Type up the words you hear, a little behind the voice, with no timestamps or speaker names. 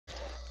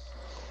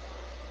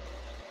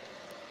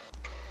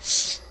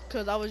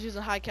because I was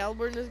using high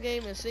caliber in this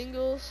game in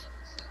singles.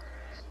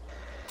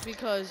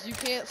 Because you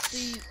can't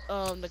see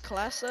the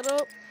class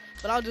setup,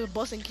 but I was just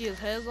busting kids'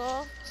 heads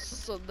off.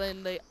 So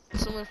then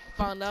someone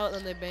found out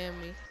and they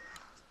banned me.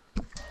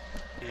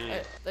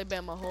 They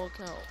banned my whole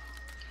account.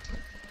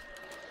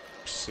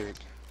 Sick.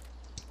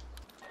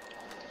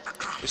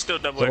 It's still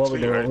double So what XP, we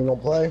doing? right? We gonna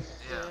play?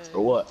 Yeah.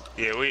 Or what?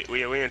 Yeah,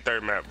 we in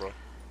third map, bro.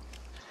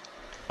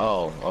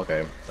 Oh,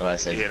 okay. Oh, I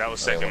said. Yeah, that was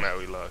second map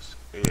we lost.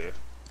 Yeah. Yeah,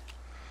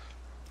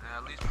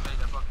 at least we made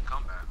that fucking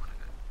comeback, my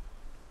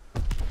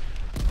nigga.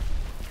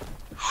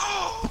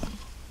 Oh,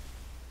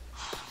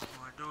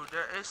 dude,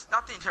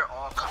 I think they're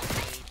all coming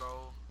today,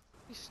 bro.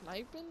 You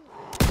sniping?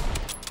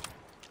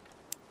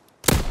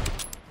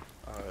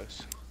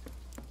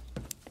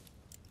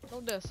 No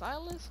dead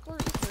silence?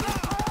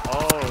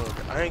 Oh,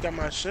 I ain't got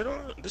my shit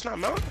on? This not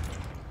mountain?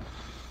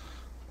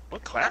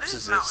 What class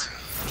is this?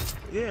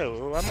 Yeah,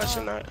 well, why my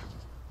shit not?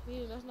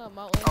 Yeah, that's not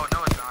mountain. Oh,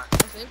 no, it's not.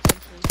 That's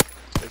infantry.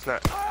 It's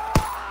not.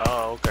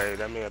 Oh, okay.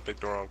 That means I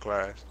picked the wrong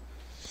class.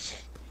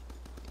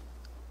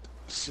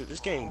 Shit, this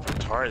game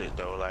retarded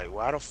though. Like,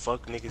 why the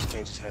fuck niggas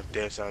can't just have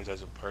dead sounds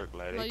as a perk?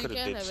 Like, they could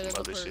have did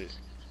some other shit.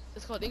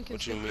 It's called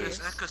inconspicuous. What you mean?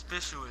 It's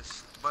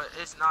inconspicuous, but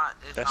it's not.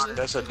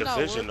 That's a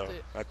division though.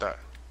 I thought.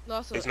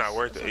 No, it's not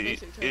worth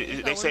it.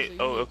 They say,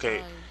 oh,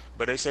 okay,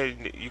 but they say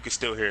you can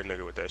still hear a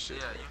nigga with that shit.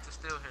 Yeah, you can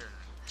still hear it.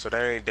 So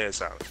that ain't dead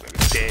silence,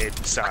 nigga.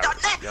 Dead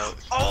silence, yo.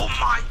 Oh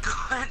my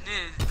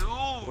goodness,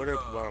 dude. Where the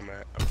bomb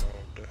at? I'm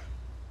over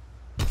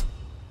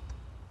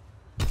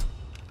there.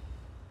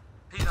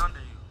 He's under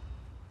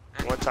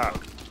you. One top.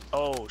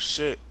 Oh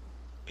shit.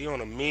 He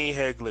on a mean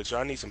head glitch.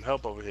 I need some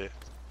help over here.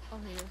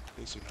 I'm here.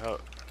 Need some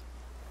help.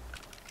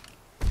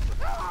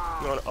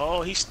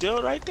 Oh, he's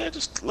still right there,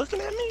 just looking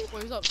at me.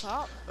 Wait, he's up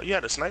top. Oh, you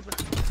had a sniper.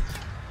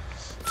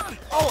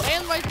 Oh,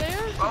 and right there.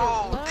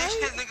 Oh, these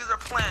niggas are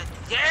playing.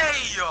 Yeah.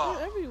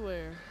 They're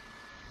everywhere.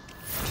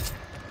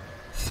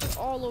 They're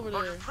all over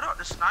there. Just put out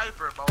the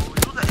sniper, bro.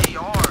 Use the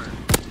AR.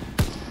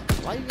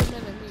 Why you getting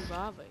mad at me,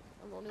 Bobby?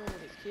 I'm the only one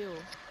with a kill.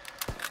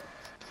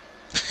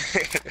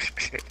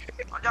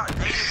 I got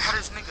dated by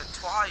this nigga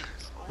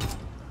twice. Oh.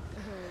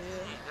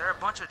 Yeah. They're a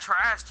bunch of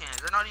trash cans.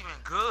 They're not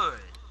even good.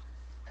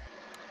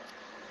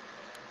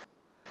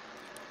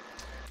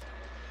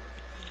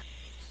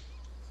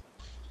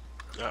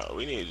 No,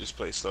 we need to just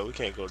play slow. We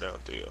can't go down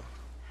 3-0. He's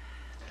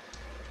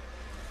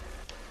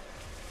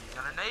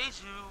gonna nade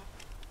you.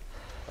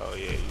 Oh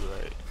yeah, you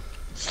right.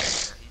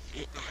 He's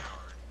doing it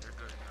already. You're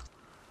good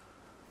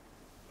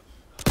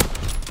now.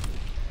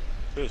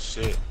 Good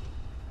shit.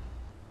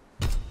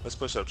 Let's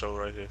push up Joe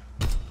right here.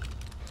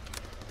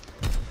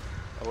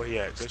 Oh, where he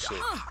at? Good shit.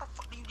 How the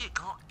fuck do you get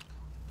gunned?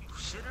 You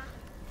shitter?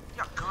 You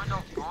got gunned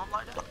off bomb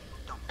like that? You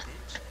dumb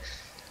bitch.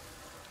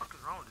 What the fuck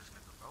is wrong with this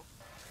nigga, bro?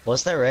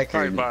 What's that record?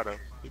 Probably bottom.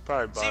 He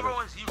probably bottom. 0-0.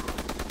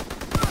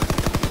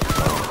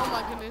 Oh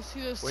my goodness,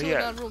 he just chilling in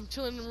that room,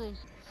 chilling in the room.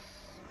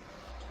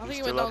 I think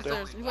he went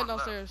downstairs. He went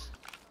downstairs.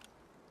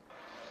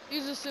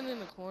 He's just sitting in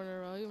the corner,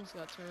 bro. He almost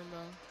got turned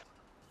down.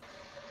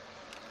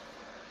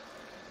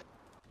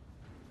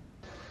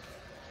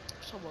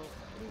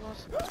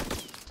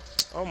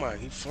 Oh my,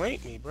 he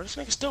flanked me, bro. This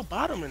nigga still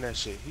bottom in that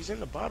shit. He's in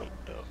the bottom,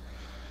 though.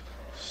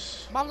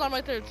 Mom's on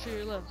right there, to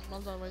your left.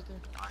 Mom's on right there.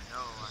 I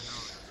know.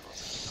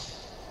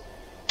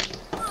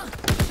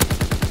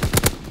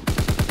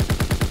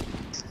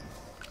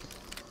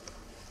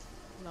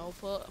 No,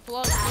 pull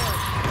out.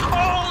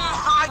 Oh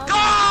my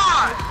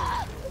god!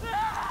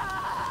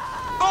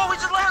 Oh, we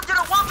just let him get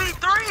a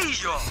 1v3,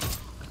 yo!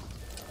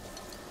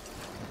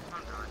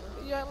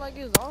 You act like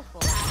it's our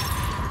fault.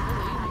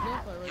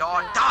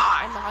 Y'all die!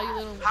 I don't know how you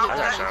let him get I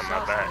got shot in my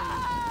back.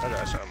 I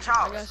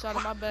got shot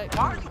in my back.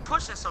 Why are you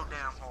pushing so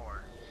damn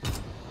hard?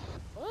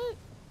 What?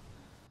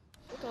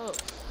 Shut up.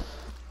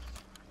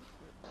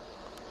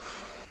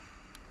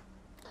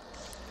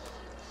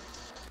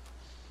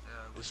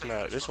 This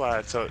map.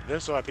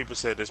 That's why people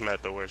said this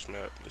map the worst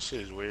map. This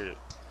shit is weird.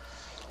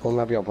 What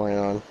map y'all playing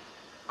on?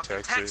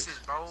 Texas,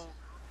 bro.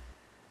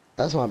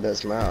 That's my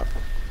best map.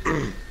 Yeah,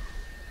 maybe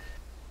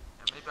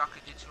I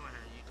could get you in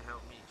here and you can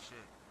help me.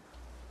 Shit.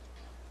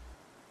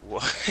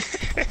 What?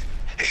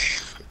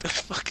 What the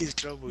fuck is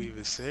Trouble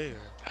even saying?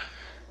 I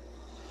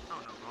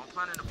don't know, bro. I'm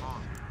planning the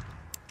bomb.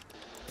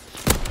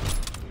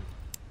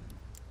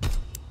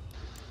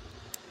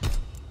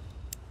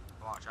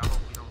 Watch, I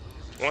hope we don't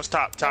lose this. One's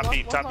top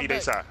B, they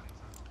side.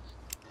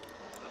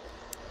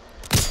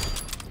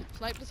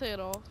 Snipe his head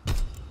off.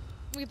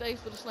 Let me get the ace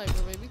for the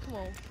sniper, baby. Come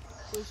on.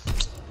 Push.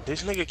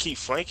 This nigga keep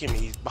flanking me.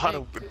 He's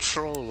bottom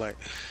control. Like,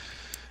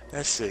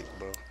 that's sick,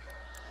 bro.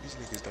 These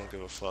niggas don't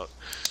give a fuck.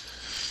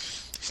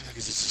 These niggas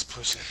is just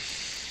pushing.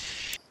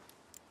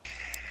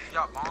 You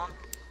got bomb?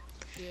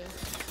 Yeah.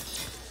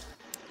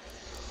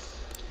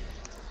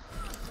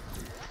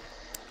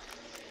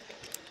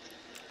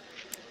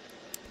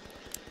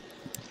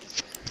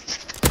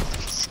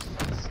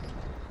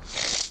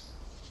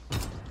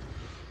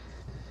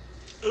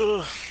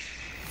 Ugh.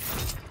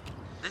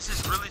 This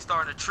is really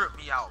starting to trip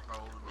me out, bro.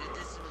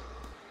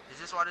 Is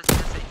this why this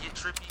nigga say get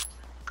trippy?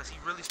 Cause he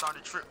really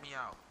started to trip me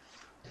out.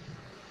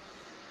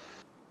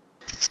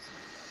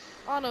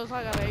 All I know is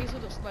I got an ace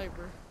with a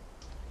sniper.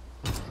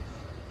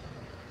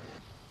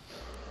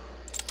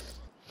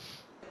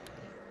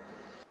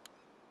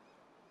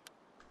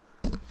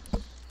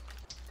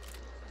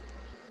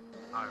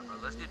 Alright, bro,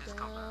 let's get this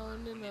comeback,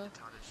 Down man. We in need a to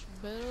tie this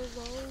shit. bed of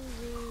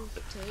roses,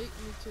 take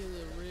me to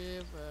the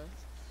river.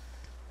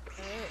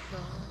 At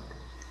dawn.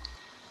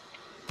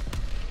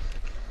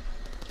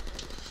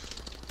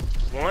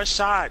 One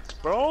shot,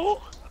 bro.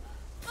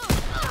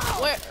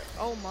 Where?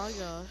 Oh my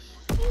gosh.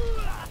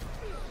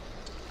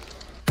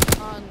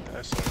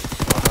 That's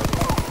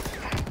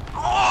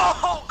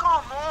Oh,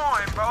 come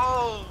on,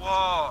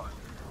 bro.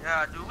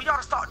 Yeah, dude, we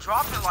gotta stop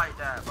dropping like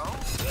that, bro.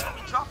 We don't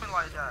be dropping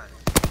like that.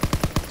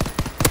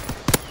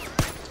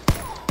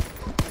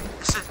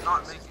 This is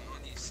not making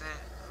any sense,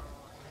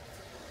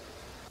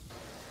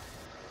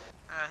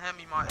 bro. Hand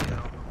me my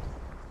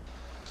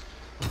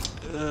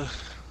L.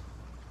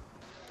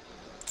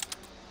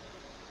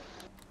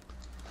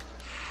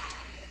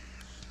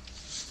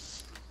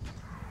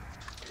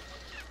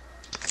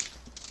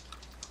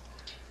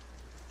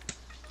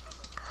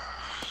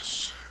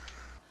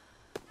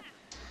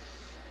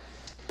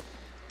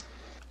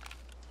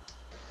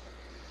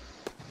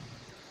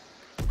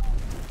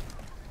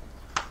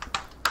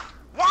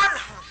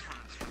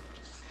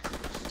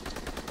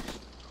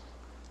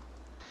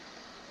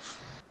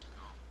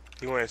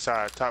 He went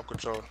inside, top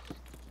control.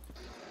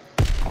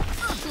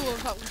 Two on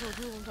top control,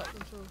 two on top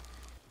control.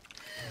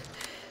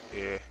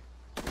 Yeah.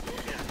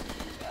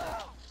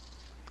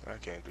 I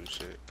can't do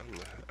shit.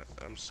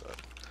 I'm suck.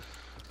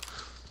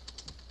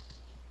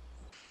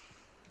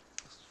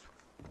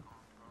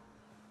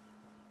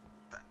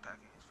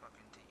 Backpacking his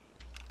fucking team.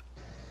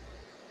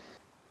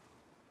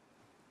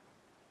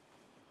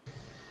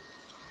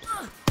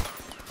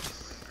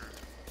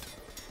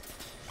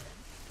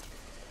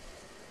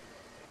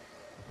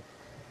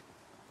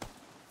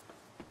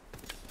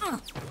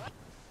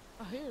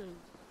 I hear it.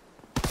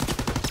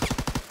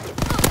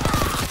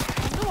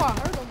 I knew I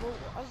heard him, but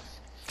I just...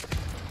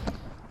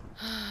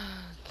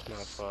 My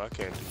fault. I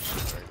can't do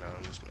shit right now.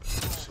 I'm just gonna do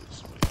shit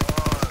this way.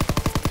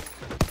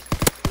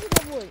 Look at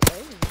that boy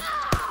aiming.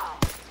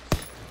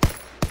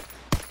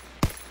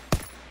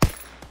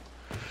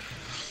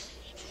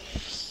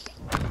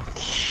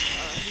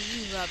 He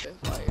used rapid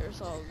fire,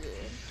 it's all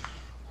good.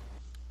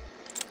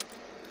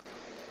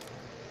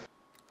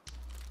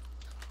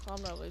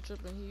 I'm not really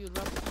tripping, he used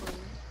rapid fire.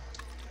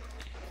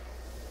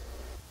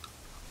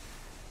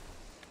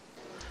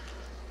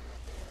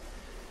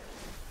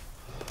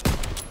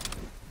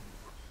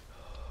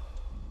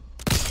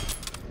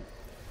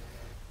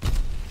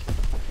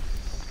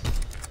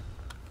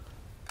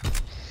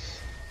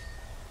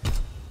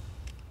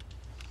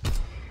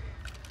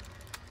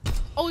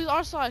 Oh, he's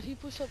our side. He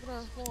pushed up in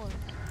our spawn.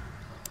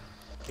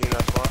 He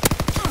not far.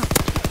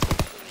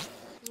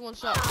 He's one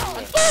shot.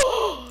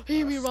 He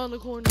hit me around the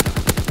corner.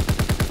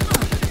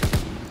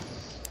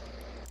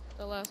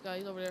 That last guy,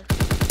 he's over there.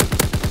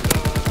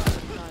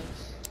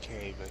 Nice.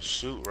 Can't even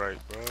shoot right,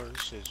 bro.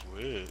 This shit's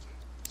weird.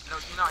 No,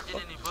 you not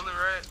getting any bullet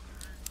red?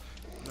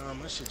 Nah,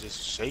 my shit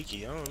just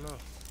shaky. I don't know.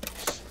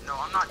 No,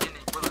 I'm not getting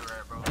any bullet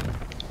red, bro.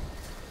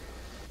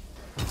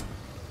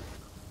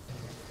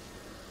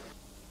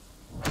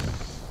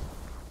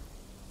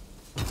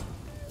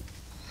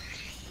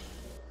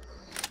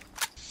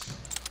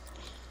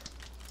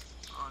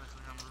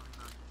 Honestly, I'm really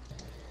not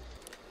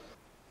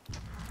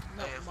getting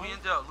No, Hey, if we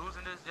end up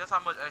losing this, guess how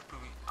much XP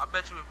we... I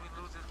bet you if we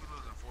lose this, we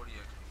losing 40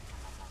 XP.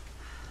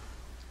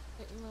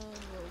 no,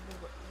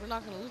 we're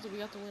not gonna lose it. We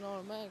have to win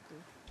automatically.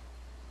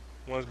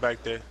 One's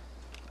back there.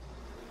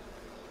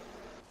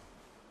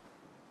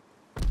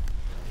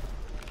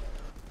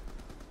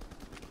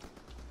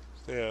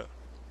 Stay up.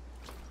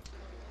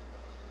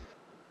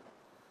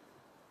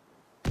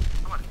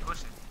 Somebody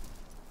pushing.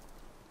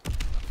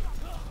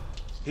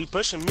 He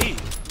pushing me.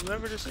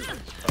 Whoever this is.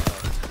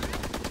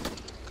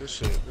 Good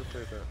shit. Good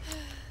play back.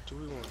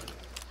 2v1.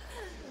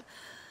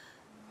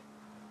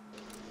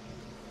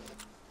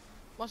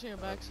 Watching your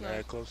backside.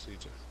 Mad close to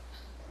each other.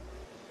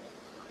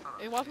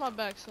 Hey, watch my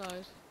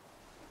backside.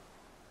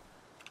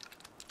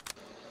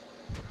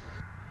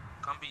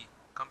 Come B.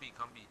 Come B.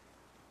 Come B.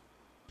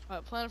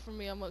 Alright, plan it for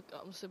me. I'm gonna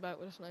sit back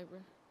with a sniper.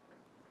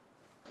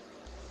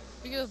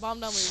 If you get this bomb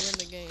down, we win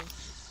the game.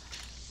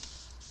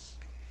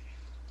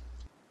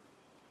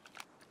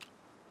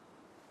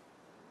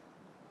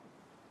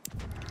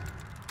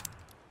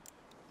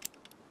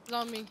 It's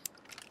on me.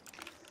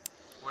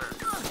 Where?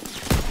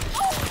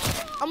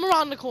 I'm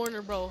around the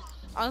corner, bro.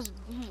 It's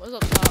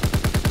up top.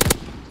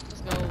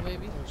 Let's go,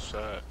 baby. Good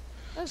shot.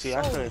 That's See, so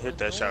I couldn't hit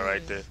that shot right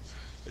annoying. there.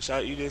 The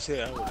shot you just hit,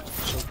 I would choke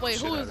the Wait,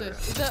 shit who out is of this?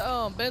 that. Is that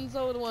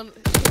Benzo, the one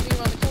hitting me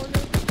around the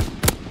corner?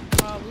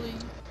 Probably.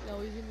 No,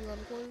 he's hitting me around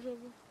the corner,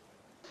 trouble.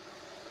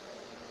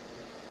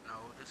 No,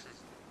 this is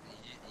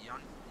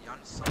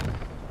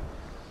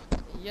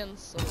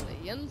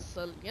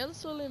Yunso.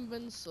 Jensel and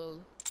Bensel.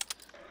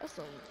 That's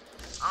some.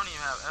 I don't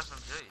even have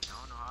FMJ. I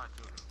don't know how I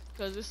do it.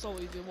 Cause it's so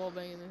easy wall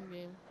banging in this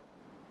game.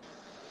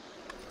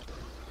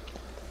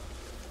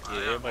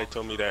 Yeah, everybody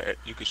told me that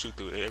you can shoot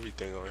through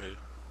everything on here.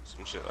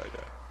 Some shit like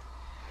that.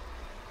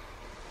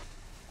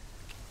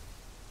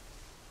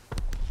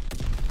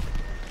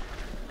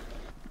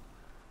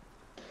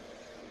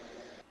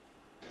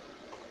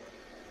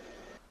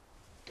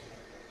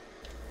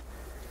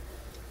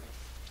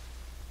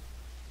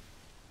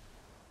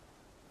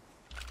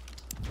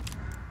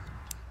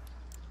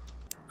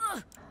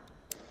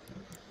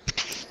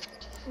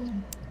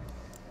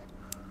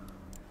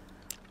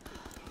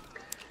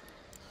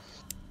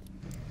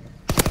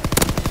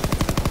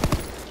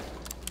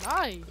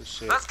 Nice. Good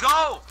shit. Let's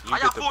go! You I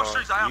get got the full bomb.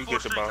 streaks. I You got full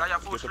get the streaks. bomb. I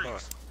got You full get the bomb.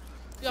 streaks.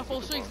 You got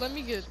full streaks. Let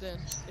me get it then.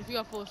 If you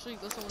got full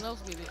streaks, let someone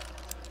else get it.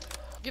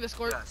 Get a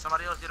squirt. Yeah,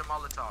 somebody else get a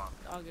Molotov.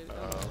 I'll get it.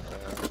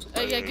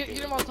 Okay. Hey, yeah, get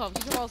your Molotov.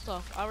 Get your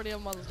Molotov. I already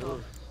have a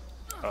Molotov.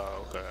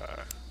 Oh, okay.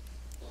 Alright.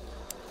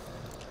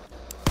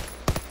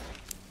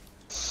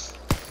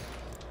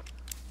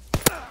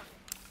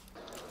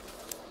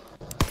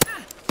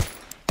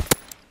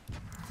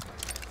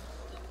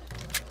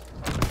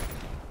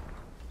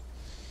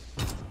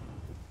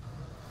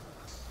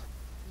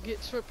 Get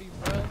trippy,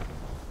 bro.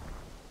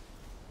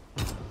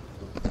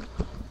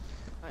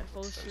 Alright,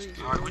 full streaks.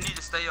 Alright, we need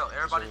to stay up.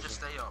 Everybody just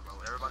stay up, bro.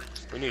 Everybody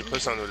just stay We need to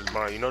put something to this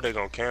bomb. You know they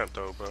gonna camp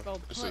though, bro.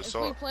 Bro, This if is we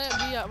assault. plant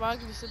B, I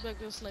can just sit back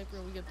with a sniper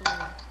and we get the win.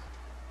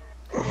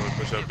 You wanna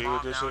push up Get B bomb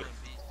with this down shit?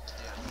 and B.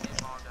 Yeah, you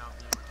get bomb down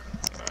B.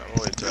 Alright, I'm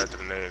gonna wait till after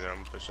the nade and I'm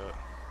gonna push up.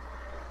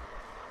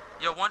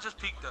 Yo, one just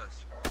peeked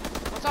us.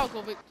 Watch out,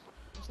 Kovic.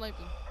 I'm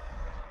sniping.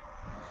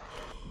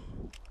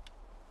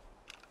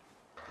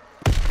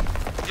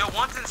 Yo,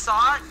 one's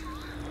inside.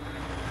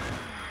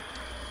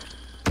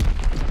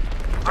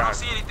 I don't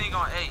see anything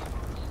on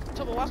A.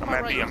 Trouble, watch I'm my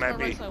at right. B, I'm watch at my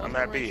B, right side, watch I'm my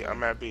at right B, side.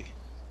 I'm at B.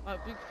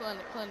 Alright, big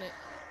planet. I'm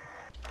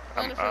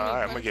Planet for me, I'm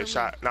planet gonna get for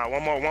shot. Nah,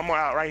 one more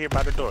out right here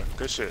by the door.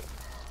 Good shit.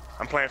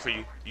 I'm playing for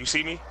you. You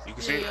see me? You can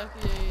me. see it? Yeah,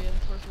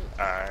 perfect.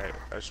 Alright,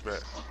 I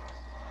respect.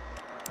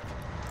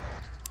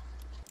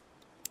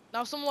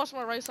 Now, if someone watch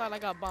my right side, I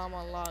got bomb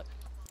on lock.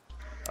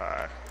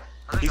 Alright.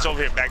 I think He's I-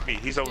 over here back B.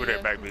 He's over there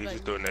Yeah, back B. He's back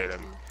just B, doing that back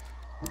at me.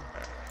 B.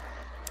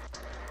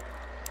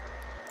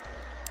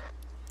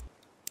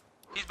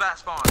 He's back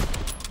spawn.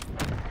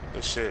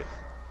 Good shit.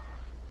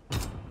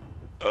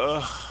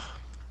 Ugh.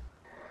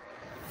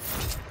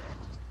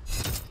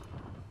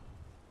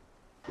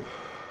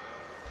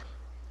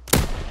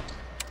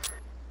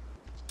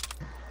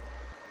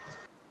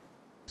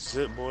 That's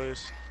it,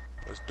 boys.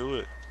 Let's do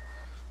it.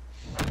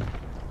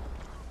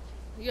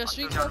 You got I still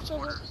streaks got left, a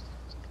Trouble? mortar.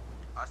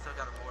 I still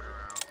got a mortar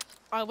round.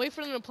 Alright, wait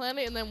for them to plant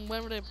it, and then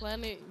whenever they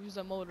plant it, use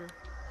that motor.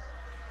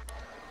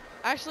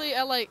 Actually,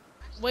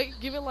 wait,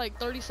 give it like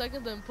 30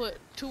 seconds, then put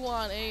 2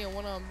 on A and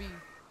 1 on B.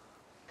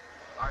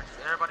 Alright, just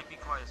everybody be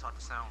quiet so I can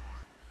sound horn.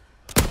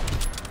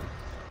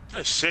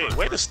 Good shit.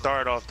 Way to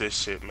start off this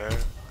shit, man.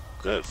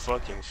 Good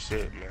fucking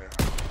shit, man.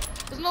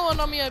 There's no one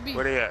on me at B.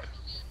 Where they at?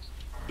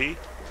 B?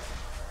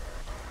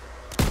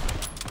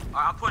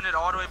 Alright, I'm putting it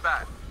all the way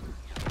back.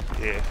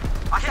 Yeah.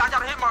 I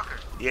got a hit marker.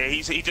 Yeah,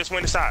 he just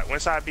went inside. Went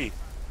inside B.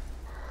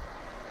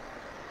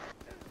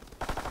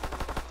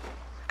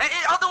 Hey,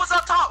 other one's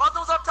up top. Other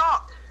one's up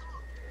top.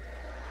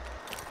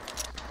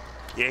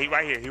 Yeah, he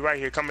right here. He right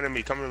here. Coming to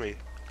me. Coming to me.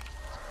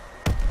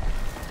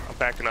 I'm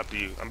backing up to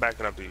you. I'm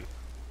backing up to you.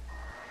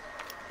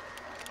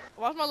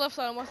 Watch my left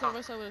side, and watch my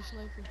right side with a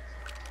sniper.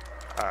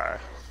 Alright.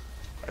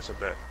 That's a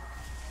bet.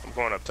 I'm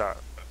going up top.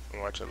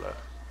 And watch your left.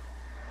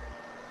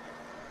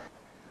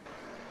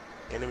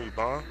 Enemy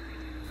bomb?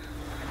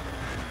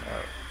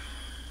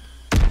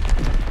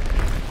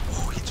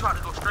 Ooh, he tried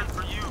to go straight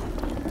for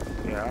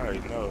you. Yeah, I already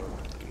know.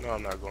 You know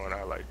I'm not going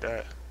out like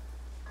that.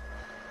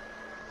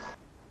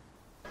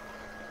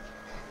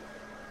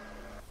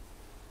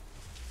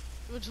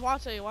 Just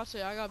watch A,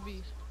 I got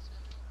B.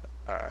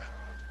 Alright.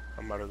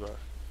 I'm about to go.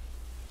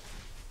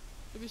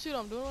 If you see what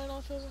I'm doing right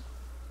now, Trevor?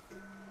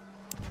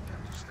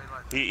 Just stay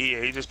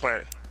like He just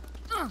planted.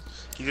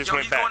 He just Yo,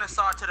 went he's back. going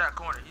inside to that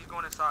corner. He's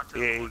going inside to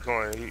Yeah, the he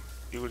corner. going.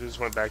 He just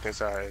went back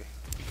inside.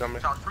 You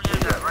coming? Charles, free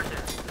that right there.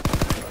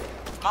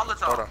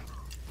 Molotov. Hold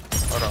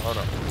on. Hold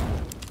on.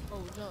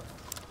 Oh, jump.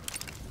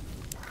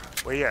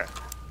 Where you at?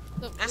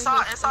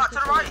 Inside to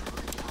the right.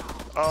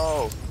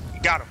 Oh,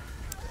 got him.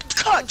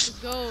 Clutch! Let's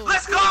go.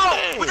 Let's go.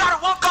 Dang. We got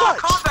a 1-5 Clutch,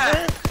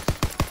 combat.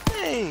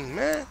 Dang,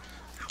 man.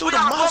 Do We the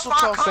got a muscle 1-5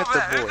 tough at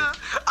combat, the boy.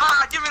 nigga.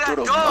 Ah, give me that Do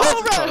the goal. muscle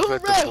Alright, tough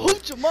at the alright, boy.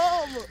 hoot your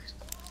mama.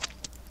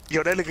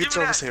 Yo, that Give nigga me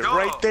Travis that said dog.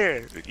 right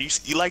there.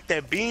 You like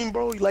that beam,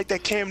 bro? You like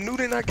that Cam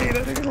Newton I gave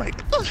that nigga? Like,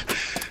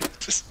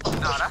 just,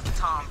 Nah, that's the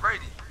Tom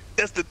Brady.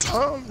 that's the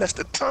Tom. That's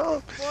the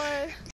Tom. Boy.